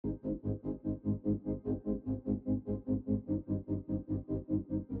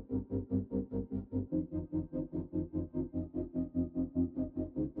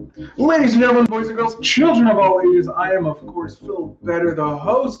Ladies and gentlemen, boys and girls, children of all ages, I am, of course, Phil Better, the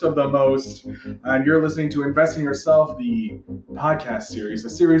host of The Most, and you're listening to Invest in Yourself, the podcast series, a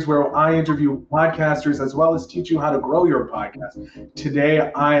series where I interview podcasters as well as teach you how to grow your podcast.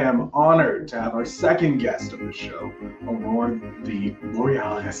 Today, I am honored to have our second guest of the show, Aurora, the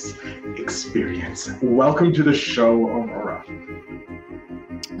Borealis Experience. Welcome to the show, Aurora.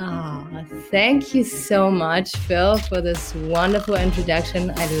 Thank you so much, Phil, for this wonderful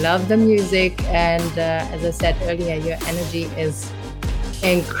introduction. I love the music, and as I said earlier, your energy is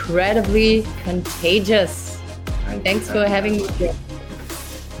incredibly contagious. Thanks for having me here.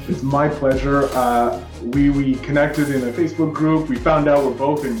 It's my pleasure. We connected in a Facebook group. We found out we're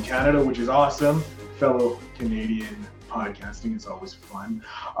both in Canada, which is awesome. Fellow Canadian podcasting is always fun.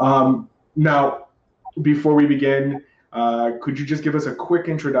 Now, before we begin, could you just give us a quick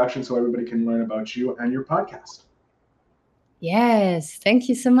introduction so everybody can learn about you and your podcast? Yes, thank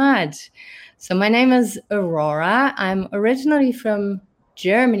you so much. So my name is Aurora. I'm originally from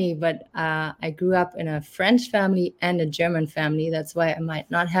Germany, but I grew up in a French family and a German family. That's why I might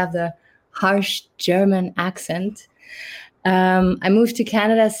not have the harsh German accent. I moved to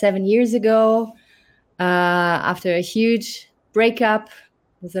Canada 7 years ago after a huge breakup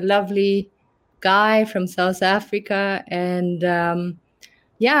with a lovely guy from South Africa, and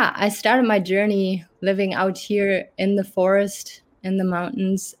I started my journey living out here in the forest, in the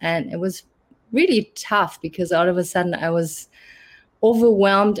mountains, and it was really tough because all of a sudden I was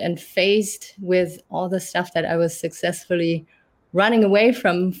overwhelmed and faced with all the stuff that I was successfully running away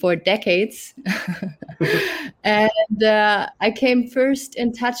from for decades. And I came first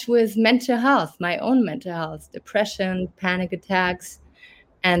in touch with mental health, my own mental health, depression, panic attacks,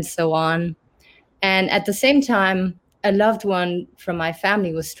 and so on. And at the same time, a loved one from my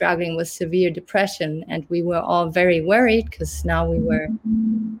family was struggling with severe depression. And we were all very worried because now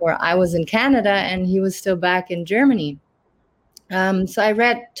I was in Canada and he was still back in Germany. So I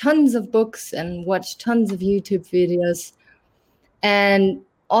read tons of books and watched tons of YouTube videos, and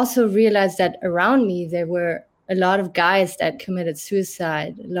also realized that around me, there were a lot of guys that committed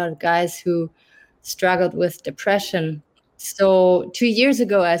suicide, a lot of guys who struggled with depression. So 2 years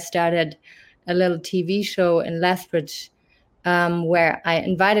ago, I started a little TV show in Lethbridge, where I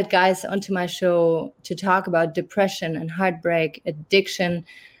invited guys onto my show to talk about depression and heartbreak, addiction,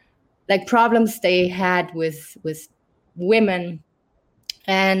 like problems they had with women.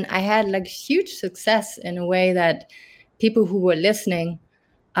 And I had like huge success in a way that people who were listening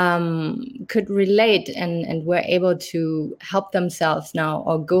could relate and were able to help themselves now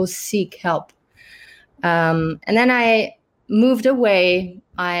or go seek help. And then I moved away.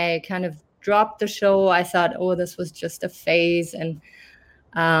 I kind of dropped the show. I thought, this was just a phase, and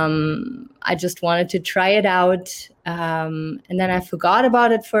I just wanted to try it out. And then I forgot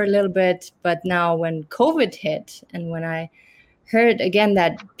about it for a little bit. But now when COVID hit, and when I heard again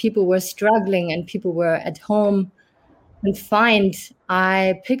that people were struggling and people were at home confined,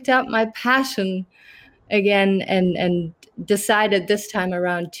 I picked up my passion again and decided this time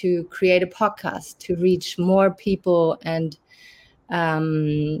around to create a podcast to reach more people and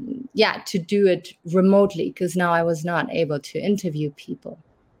to do it remotely, because now I was not able to interview people.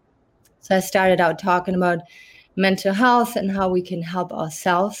 So I started out talking about mental health and how we can help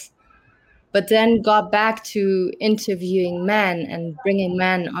ourselves, but then got back to interviewing men and bringing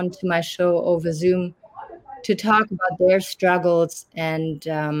men onto my show over Zoom to talk about their struggles and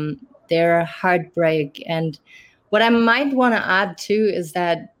their heartbreak. And what I might want to add too is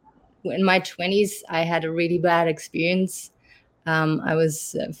that in my 20s, I had a really bad experience. I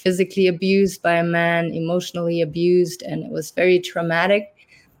was physically abused by a man, emotionally abused, and it was very traumatic.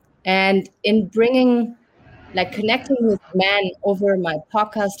 And in connecting with men over my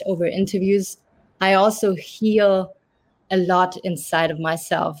podcast, over interviews, I also heal a lot inside of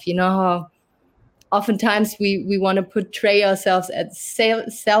myself. You know how oftentimes we want to portray ourselves as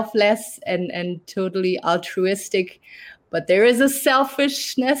selfless and totally altruistic, but there is a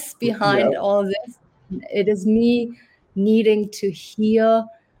selfishness behind all this. It is me needing to heal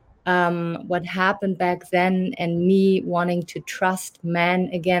what happened back then, and me wanting to trust men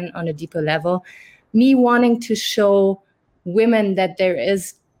again on a deeper level, me wanting to show women that there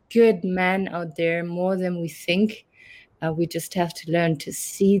is good men out there more than we think. We just have to learn to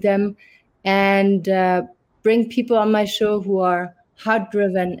see them, and bring people on my show who are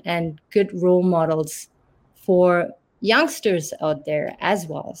heart-driven and good role models for youngsters out there as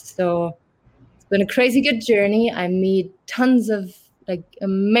well. So it's been a crazy good journey. I meet tons of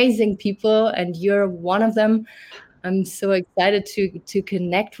amazing people, and you're one of them. I'm so excited to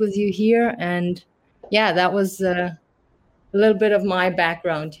connect with you here. And that was a little bit of my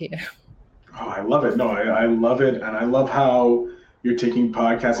background here. Oh, I love it. No, I love it. And I love how you're taking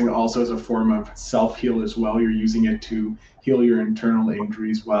podcasting also as a form of self-heal as well. You're using it to heal your internal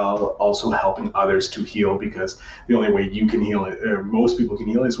injuries while also helping others to heal, because the only way you can heal it, or most people can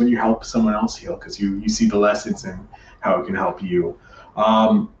heal, is when you help someone else heal, because you see the lessons and how it can help you.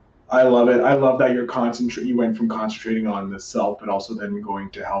 I love it. I love that you went from concentrating on the self, but also then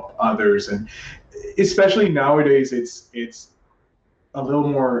going to help others. And especially nowadays, it's a little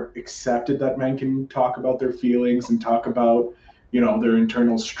more accepted that men can talk about their feelings and talk about, their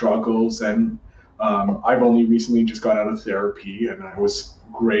internal struggles. And I've only recently just got out of therapy, and it was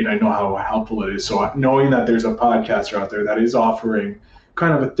great. I know how helpful it is. So knowing that there's a podcaster out there that is offering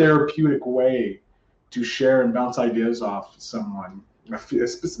kind of a therapeutic way to share and bounce ideas off someone,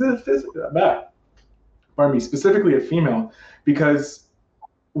 specifically a female, because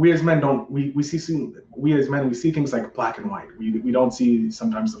we as men don't we see things like black and white. We don't see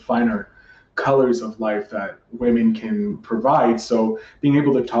sometimes the finer colors of life that women can provide. So being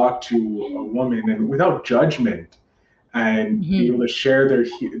able to talk to a woman and without judgment and be able to share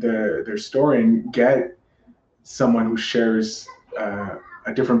their story and get someone who shares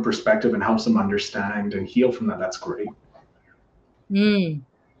a different perspective and helps them understand and heal from that, that's great.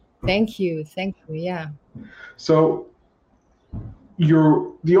 Thank you. Yeah. So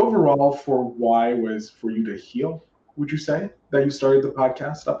the overall for why was for you to heal, would you say, that you started the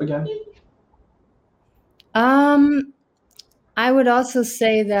podcast up again? I would also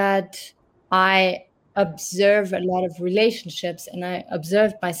say that I observe a lot of relationships, and I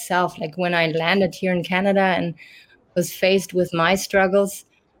observed myself, like when I landed here in Canada and was faced with my struggles,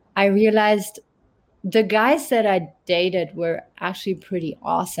 I realized the guys that I dated were actually pretty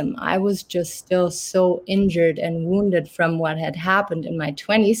awesome. I was just still so injured and wounded from what had happened in my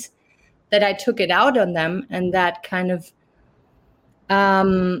 20s that I took it out on them, and that kind of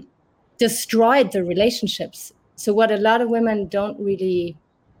destroyed the relationships. So what a lot of women don't really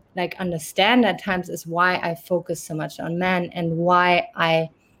understand at times is why I focus so much on men and why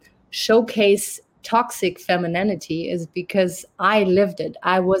I showcase toxic femininity, is because I lived it.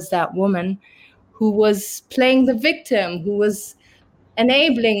 I was that woman who was playing the victim, who was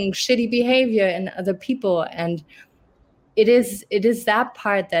enabling shitty behavior in other people. And it is that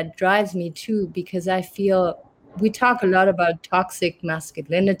part that drives me too, because I feel we talk a lot about toxic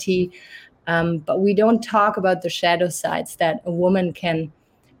masculinity, but we don't talk about the shadow sides that a woman can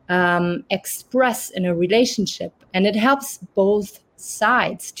express in a relationship. And it helps both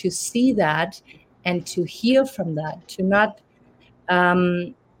sides to see that and to heal from that, to not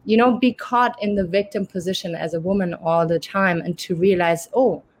be caught in the victim position as a woman all the time, and to realize,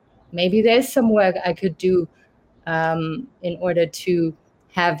 oh, maybe there's some work I could do in order to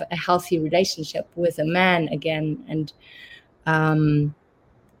have a healthy relationship with a man again. And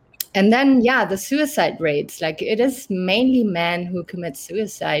then, the suicide rates, it is mainly men who commit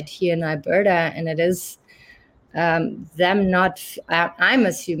suicide here in Alberta, and it is I'm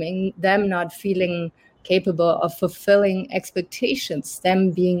assuming them not feeling capable of fulfilling expectations,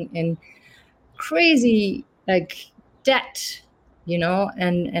 them being in crazy debt,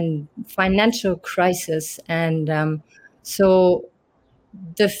 and financial crisis. And so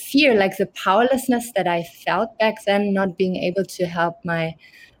the fear, the powerlessness that I felt back then, not being able to help my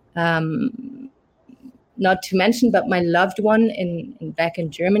not to mention, but my loved one back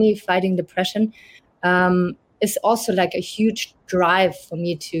in Germany fighting depression, is also a huge drive for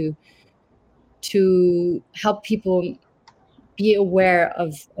me to help people be aware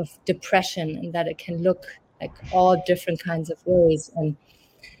of depression, and that it can look like all different kinds of ways,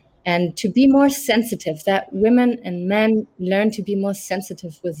 and to be more sensitive, that women and men learn to be more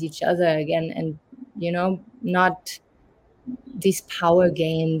sensitive with each other again, and not these power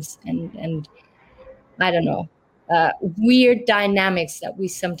games and I don't know, weird dynamics that we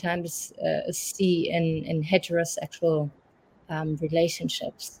sometimes see in heterosexual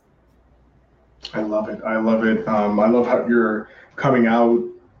relationships. I love it. I love how you're coming out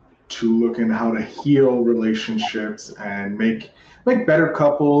to look in how to heal relationships and make better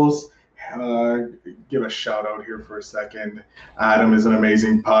couples. Give a shout out here for a second. Adam is an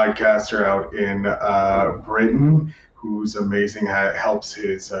amazing podcaster out in Britain, who's amazing, helps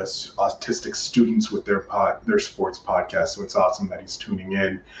his autistic students with their sports podcast. So it's awesome that he's tuning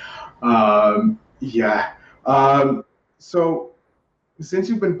in. So since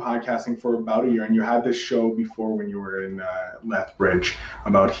you've been podcasting for about a year, and you had this show before when you were in Lethbridge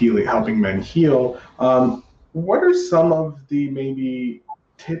about helping men heal, what are some of the maybe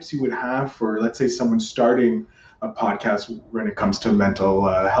tips you would have for, let's say, someone starting a podcast when it comes to mental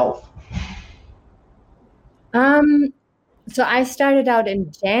health? So I started out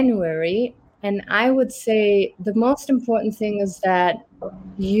in January, and I would say the most important thing is that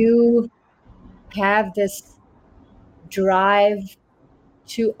you have this drive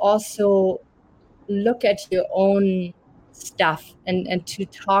to also look at your own stuff and to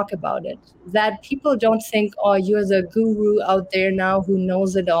talk about it. That people don't think, oh, you're the guru out there now who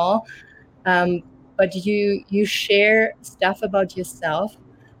knows it all. But you share stuff about yourself,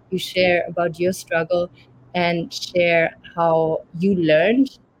 you share about your struggle, and share how you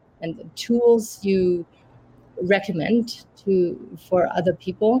learned and the tools you recommend for other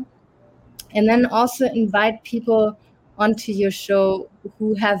people. And then also invite people onto your show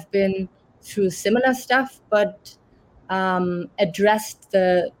who have been through similar stuff, but addressed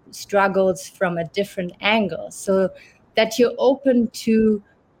the struggles from a different angle, so that you're open to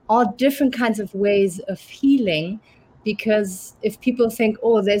all different kinds of ways of healing. Because if people think,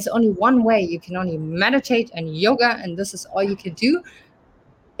 oh, there's only one way, you can only meditate and yoga and this is all you can do,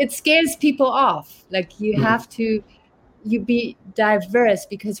 it scares people off. Like you have to be diverse,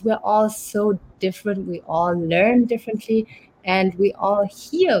 because we're all so different. We all learn differently and we all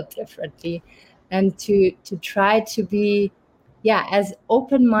heal differently. And to try to be as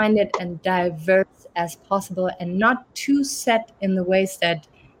open-minded and diverse as possible, and not too set in the ways that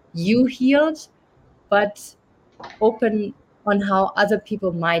you healed, but open on how other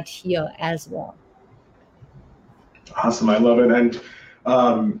people might heal as well. Awesome. I love it. And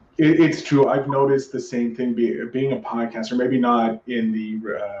it's true. I've noticed the same thing being a podcaster, maybe not in the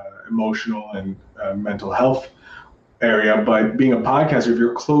emotional and mental health area, but being a podcaster, if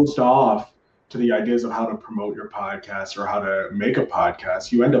you're closed off to the ideas of how to promote your podcast or how to make a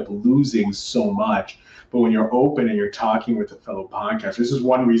podcast, you end up losing so much. But when you're open and you're talking with a fellow podcaster, this is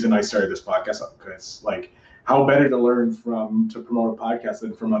one reason I started this podcast, because like, how better to learn to promote a podcast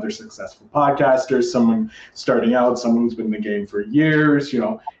than from other successful podcasters, someone starting out, someone who's been in the game for years.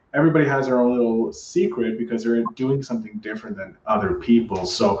 Everybody has their own little secret because they're doing something different than other people.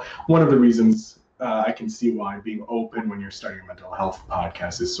 So one of the reasons I can see why being open when you're starting a mental health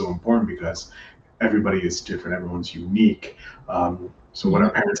podcast is so important, because everybody is different, everyone's unique. So what our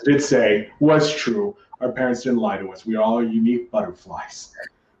parents did say was true. Our parents didn't lie to us. We all are unique butterflies,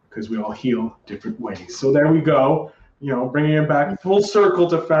 because we all heal different ways. So there we go, bringing it back full circle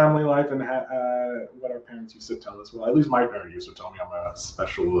to family life and what our parents used to tell us. Well, at least my parents used to tell me I'm a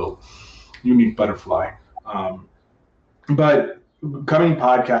special little unique butterfly. But coming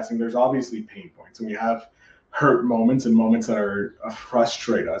podcasting, there's obviously pain points, and we have hurt moments and moments that are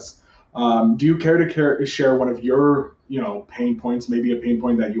frustrate us. Do you care to share one of your, pain points, maybe a pain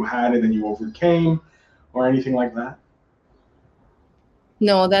point that you had and then you overcame, or anything like that?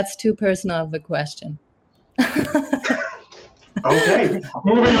 No, that's too personal of a question. Okay,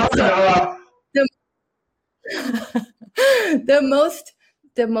 moving on.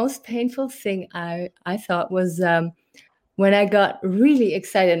 The most painful thing I thought was when I got really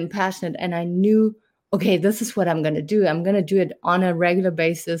excited and passionate, and I knew, okay, this is what I'm going to do. I'm going to do it on a regular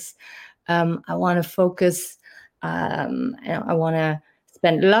basis. I want to focus. I want to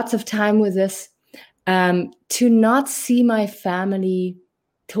spend lots of time with this. To not see my family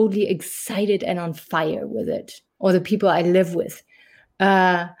totally excited and on fire with it, or the people I live with,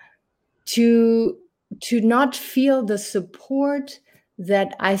 to not feel the support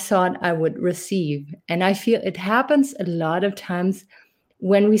that I thought I would receive. And I feel it happens a lot of times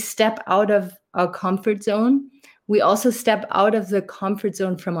when we step out of our comfort zone. We also step out of the comfort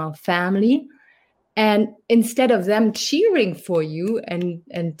zone from our family. And instead of them cheering for you and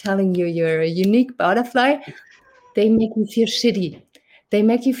telling you you're a unique butterfly, they make you feel shitty. They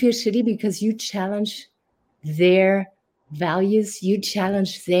make you feel shitty because you challenge their values, you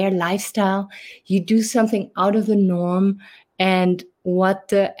challenge their lifestyle, you do something out of the norm. And what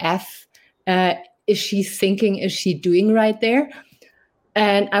the F is she thinking, is she doing right there?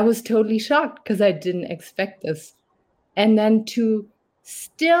 And I was totally shocked because I didn't expect this. And then to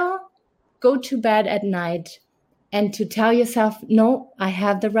still go to bed at night and to tell yourself, no, I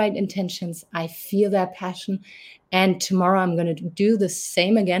have the right intentions. I feel that passion. And tomorrow I'm going to do the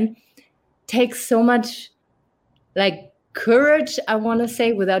same again. Takes so much courage, I want to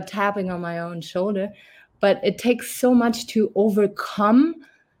say, without tapping on my own shoulder. But it takes so much to overcome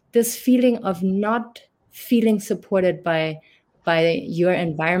this feeling of not feeling supported by your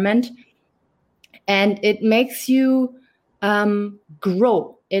environment. And it makes you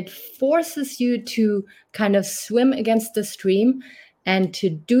grow. It forces you to kind of swim against the stream and to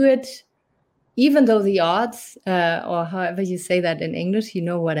do it even though the odds, or however you say that in English, you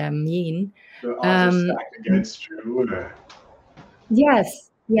know what I mean. The odds are stacked against you. Yes.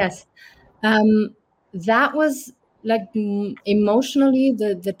 That was like emotionally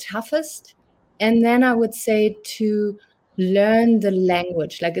the toughest. And then I would say to learn the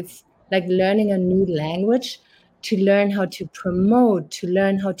language, like it's like learning a new language, to learn how to promote, to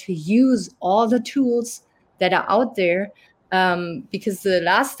learn how to use all the tools that are out there. Because the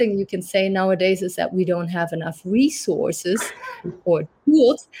last thing you can say nowadays is that we don't have enough resources or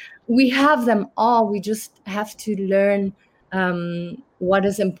tools. We have them all. We just have to learn what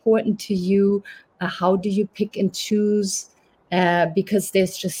is important to you. How do you pick and choose? Because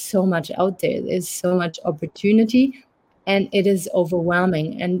there's just so much out there. There's so much opportunity, and it is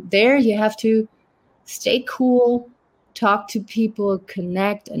overwhelming. And there you have to stay cool, talk to people,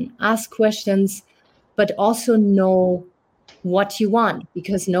 connect, and ask questions, but also know what you want,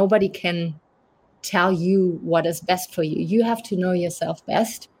 because nobody can tell you what is best for you. You have to know yourself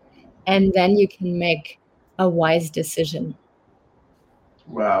best, and then you can make a wise decision.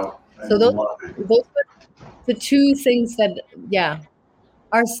 Wow. I So love it. those are the two things that,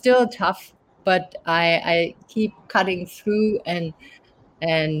 are still tough, but I keep cutting through and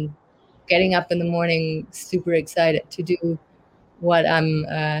getting up in the morning super excited to do what I'm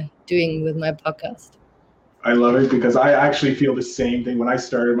doing with my podcast. I love it because I actually feel the same thing. When I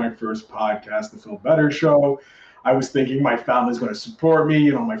started my first podcast, The Phil Better Show, I was thinking my family's going to support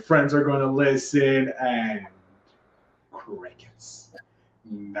me, my friends are going to listen, and crickets,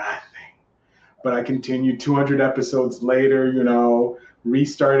 nothing. But I continued 200 episodes later,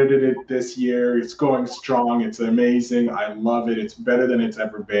 restarted it this year. It's going strong. It's amazing. I love it. It's better than it's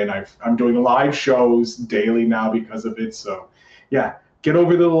ever been. I'm doing live shows daily now because of it. So yeah, get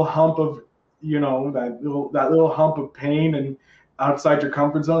over the little hump of, that little hump of pain and outside your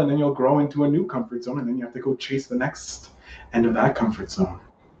comfort zone, and then you'll grow into a new comfort zone, and then you have to go chase the next end of that comfort zone.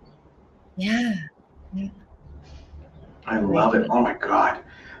 Yeah. I love it. Oh my God.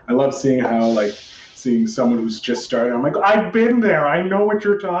 I love seeing someone who's just started. I'm like, I've been there. I know what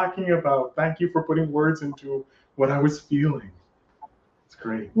you're talking about. Thank you for putting words into what I was feeling. It's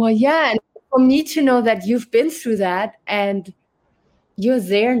great. Well, yeah. And for me to know that you've been through that and you're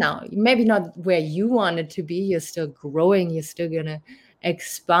there now, maybe not where you wanted to be, you're still growing, you're still going to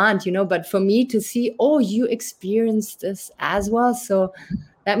expand, but for me to see, you experienced this as well. So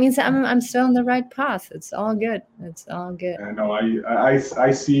that means I'm still on the right path. It's all good. It's all good. I know. I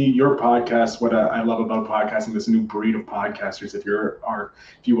see your podcast. What I love about podcasting, this new breed of podcasters, if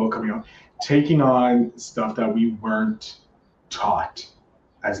you will, coming on, taking on stuff that we weren't taught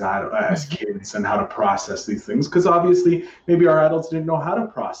as kids, and how to process these things. Because obviously, maybe our adults didn't know how to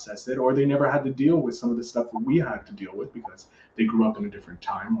process it, or they never had to deal with some of the stuff that we had to deal with because they grew up in a different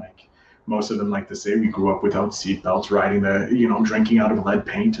time. Like most of them like to say, we grew up without seatbelts, riding drinking out of lead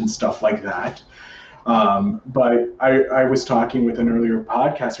paint and stuff like that. But I was talking with an earlier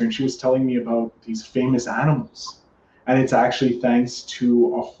podcaster, and she was telling me about these famous animals. And it's actually thanks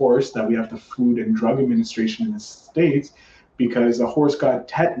to a horse that we have the Food and Drug Administration in the States, because a horse got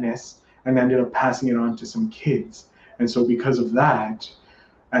tetanus and ended up passing it on to some kids. And so because of that,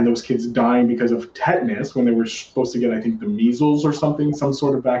 and those kids dying because of tetanus when they were supposed to get, I think, the measles or something, some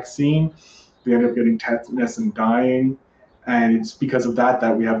sort of vaccine, they ended up getting tetanus and dying. And it's because of that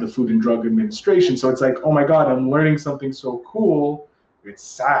we have the Food and Drug Administration. So it's like, oh my God, I'm learning something so cool. It's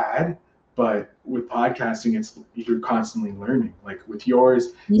sad, but with podcasting, you're constantly learning. Like with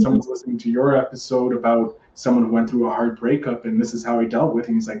yours, someone's listening to your episode about someone who went through a hard breakup, and this is how he dealt with it.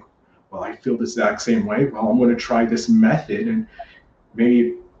 And he's like, well, I feel the exact same way. Well, I'm going to try this method, and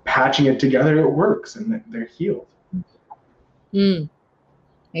maybe patching it together, it works, and they're healed.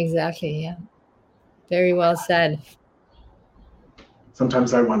 Exactly. Yeah. Very well said.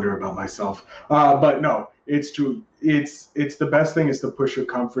 Sometimes I wonder about myself, but no, it's true. It's the best thing is to push your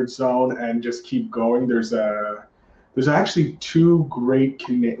comfort zone and just keep going. There's actually two great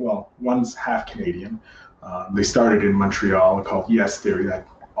one's half Canadian. They started in Montreal, called Yes Theory, that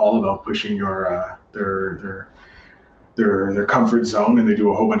all about pushing your their comfort zone, and they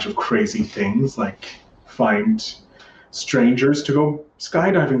do a whole bunch of crazy things, like find strangers to go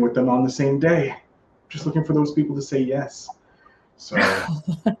skydiving with them on the same day, just looking for those people to say yes. So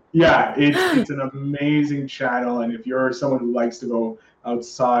yeah, it's an amazing channel, and if you're someone who likes to go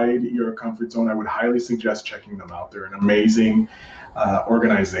outside your comfort zone, I would highly suggest checking them out. They're an amazing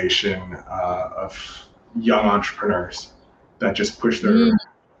organization of young entrepreneurs that just push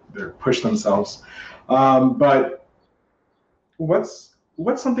push themselves. But what's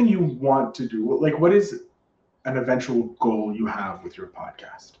something you want to do? Like, what is an eventual goal you have with your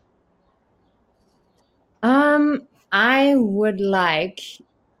podcast? I would like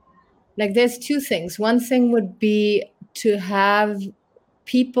there's two things. One thing would be to have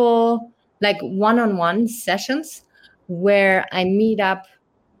people like one-on-one sessions where I meet up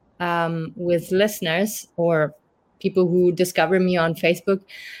with listeners or people who discover me on Facebook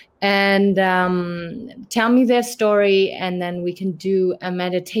and tell me their story, and then we can do a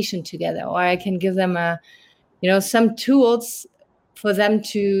meditation together, or I can give them some tools for them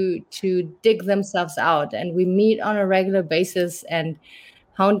to dig themselves out, and we meet on a regular basis and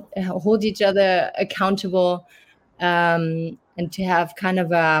hold each other accountable, and to have kind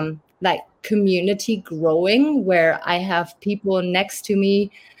of like community growing where I have people next to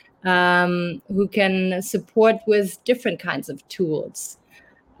me who can support with different kinds of tools.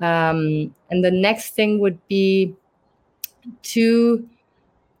 And the next thing would be to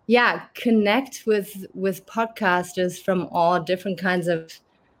connect with podcasters from all different kinds of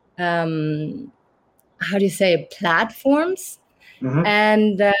platforms,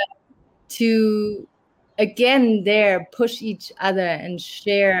 and to again there push each other and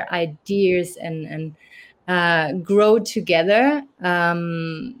share ideas and grow together,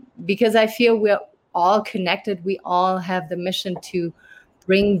 because I feel we're all connected. We all have the mission to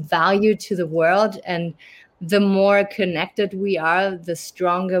bring value to the world, and the more connected we are, the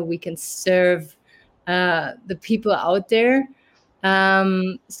stronger we can serve the people out there.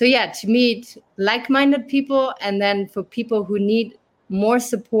 To meet like-minded people, and then for people who need more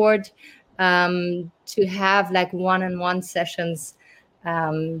support, to have like one-on-one sessions,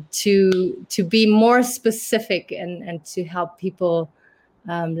 to be more specific and to help people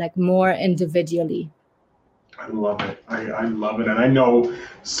like more individually. I love it. I love it. And I know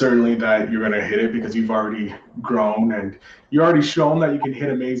certainly that you're going to hit it because you've already grown and you're already shown that you can hit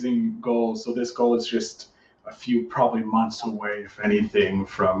amazing goals. So this goal is just a few probably months away, if anything,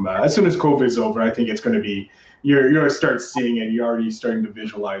 from as soon as COVID is over. I think it's going to be, you're going to start seeing it. You're already starting to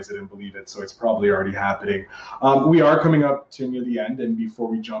visualize it and believe it. So it's probably already happening. We are coming up to near the end. And before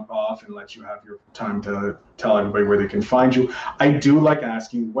we jump off and let you have your time to tell everybody where they can find you, I do like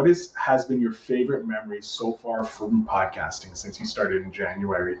asking, what has been your favorite memory so far from podcasting since you started in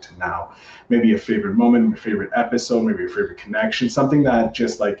January to now? Maybe a favorite moment, a favorite episode, maybe a favorite connection, something that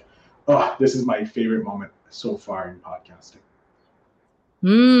just like, oh, this is my favorite moment so far in podcasting.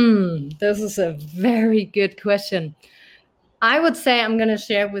 This is a very good question. I would say I'm going to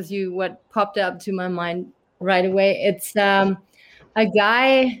share with you what popped up to my mind right away. It's a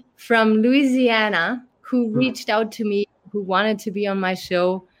guy from Louisiana who reached out to me, who wanted to be on my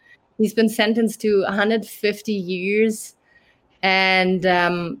show. He's been sentenced to 150 years and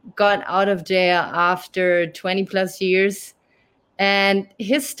got out of jail after 20 plus years. And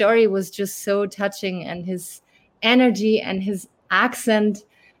his story was just so touching, and his energy and his accent.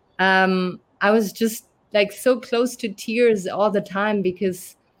 I was just like so close to tears all the time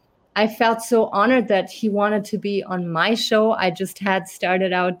because I felt so honored that he wanted to be on my show. I just had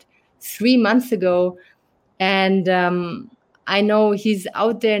started out 3 months ago, and I know he's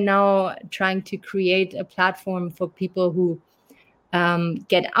out there now trying to create a platform for people who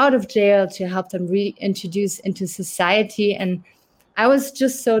get out of jail, to help them reintroduce into society. And I was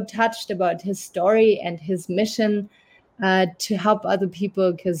just so touched about his story and his mission to help other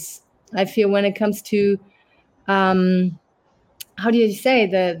people, because I feel when it comes to how do you say,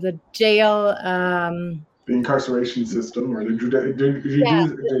 the jail, the incarceration system, or the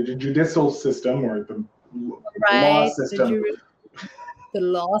judicial system, or the law system. The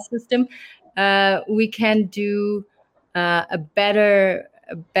law system, we can do a better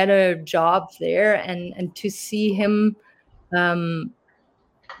job there, and to see him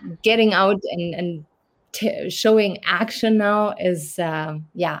getting out and showing action now is I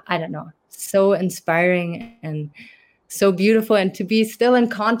don't know, so inspiring and so beautiful. And to be still in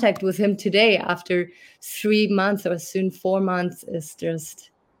contact with him today after 3 months or soon 4 months is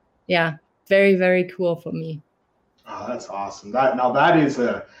just very, very cool for me. Oh, that's awesome.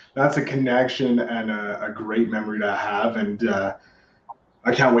 That's a connection and a great memory to have. And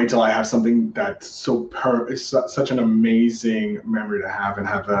I can't wait till I have something that's such an amazing memory to have, and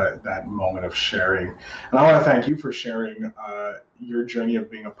have that moment of sharing. And I want to thank you for sharing your journey of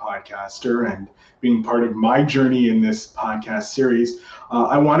being a podcaster and being part of my journey in this podcast series.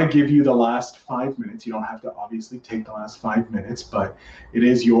 I want to give you the last 5 minutes. You don't have to obviously take the last 5 minutes, but it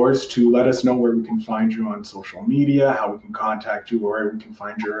is yours to let us know where we can find you on social media, how we can contact you, or where we can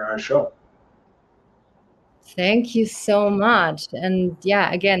find your show. Thank you so much. And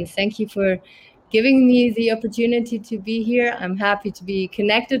again, thank you for giving me the opportunity to be here. I'm happy to be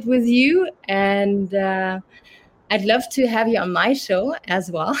connected with you, and I'd love to have you on my show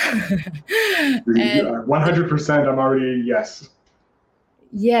as well. 100%, I'm already, yes.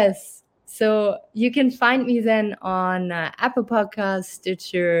 Yes. So you can find me then on Apple Podcasts,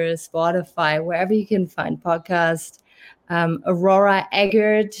 Stitcher, Spotify, wherever you can find podcasts. Aurora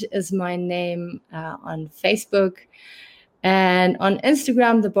Eggert is my name on Facebook. And on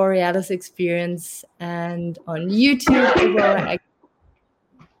Instagram, The Borealis Experience, and on YouTube, Aurora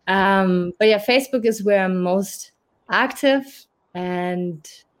Eggert. But yeah, Facebook is where I'm most active. And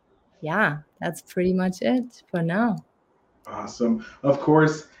yeah, that's pretty much it for now. Awesome. Of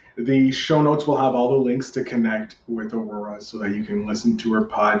course, the show notes will have all the links to connect with Aurora so that you can listen to her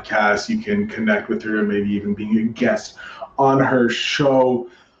podcast, you can connect with her, and maybe even being a guest on her show.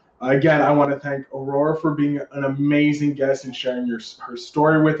 Again, I want to thank Aurora for being an amazing guest and sharing her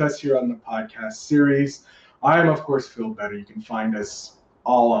story with us here on the podcast series. I am, of course, Phil Better. You can find us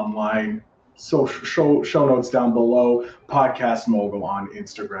all online. So show notes down below, Podcast Mogul on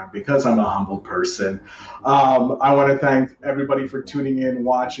Instagram, because I'm a humble person. I want to thank everybody for tuning in,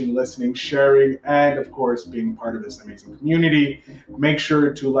 watching, listening, sharing, and of course, being part of this amazing community. Make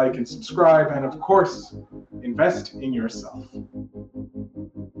sure to like and subscribe, and of course, invest in yourself.